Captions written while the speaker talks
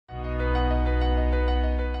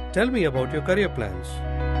Tell me about your career plans.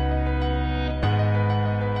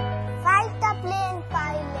 Fighter plane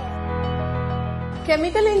pilot.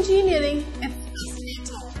 Chemical engineering.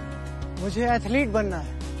 मुझे athlete बनना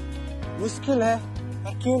है। मुश्किल है,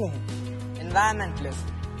 पर क्यों नहीं? Environmentalist.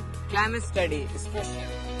 Climate study, especially.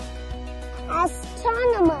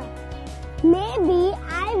 Astronomer. Maybe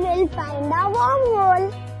I will find a wormhole.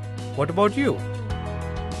 What about you?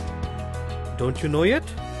 Don't you know yet?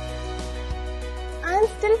 I'm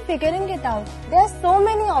still figuring it out. There are so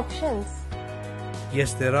many options.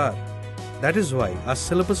 Yes, there are. That is why our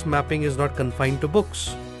syllabus mapping is not confined to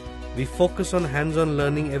books. We focus on hands-on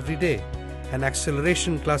learning every day and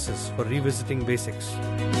acceleration classes for revisiting basics.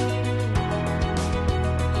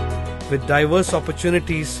 With diverse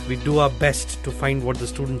opportunities, we do our best to find what the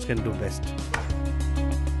students can do best.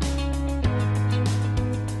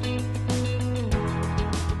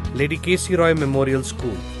 Lady K.C. Roy Memorial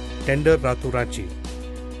School, Tender, Ranchi.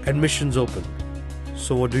 Admissions open.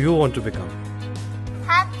 So what do you want to become?